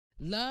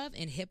Love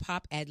and Hip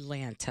Hop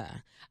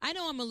Atlanta. I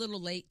know I'm a little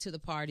late to the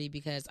party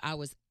because I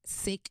was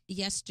sick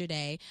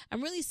yesterday.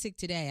 I'm really sick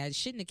today. I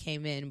shouldn't have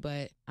came in,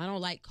 but I don't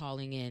like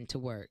calling in to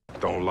work.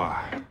 Don't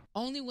lie.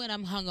 Only when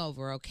I'm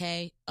hungover,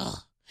 okay? Ugh.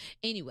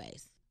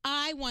 Anyways,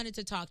 I wanted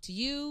to talk to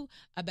you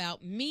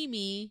about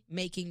Mimi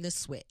making the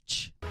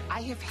switch.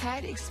 I have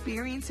had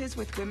experiences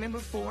with women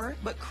before,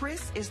 but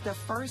Chris is the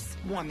first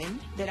woman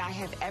that I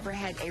have ever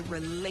had a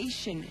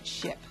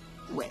relationship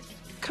with.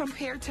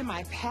 Compared to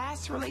my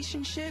past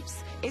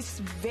relationships, it's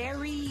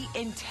very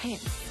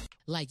intense.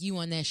 Like you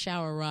on that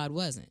shower rod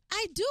wasn't.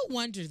 I do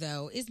wonder,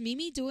 though, is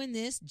Mimi doing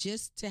this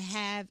just to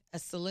have a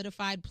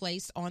solidified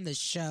place on the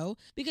show?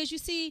 Because you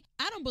see,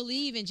 I don't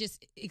believe in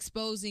just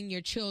exposing your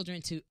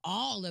children to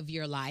all of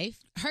your life.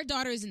 Her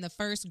daughter is in the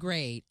first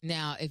grade.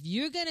 Now, if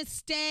you're going to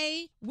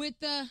stay with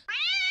the...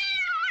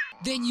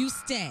 then you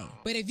stay.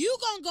 But if you're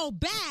going to go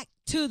back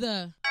to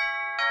the...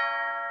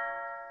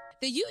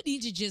 then you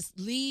need to just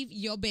leave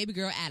your baby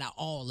girl out of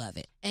all of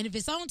it. And if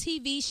it's on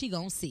TV, she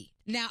gonna see.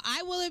 Now,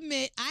 I will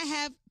admit, I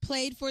have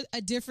played for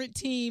a different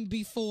team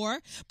before,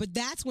 but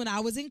that's when I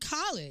was in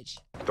college.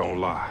 Don't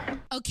lie.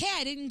 Okay,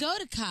 I didn't go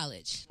to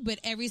college, but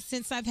ever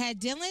since I've had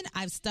Dylan,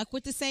 I've stuck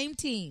with the same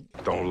team.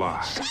 Don't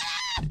lie. Shut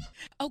up!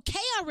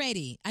 Okay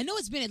already. I know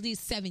it's been at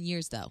least 7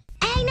 years, though.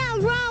 Ain't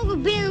nothing wrong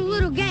with being a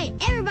little gay.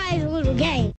 Everybody's a little gay.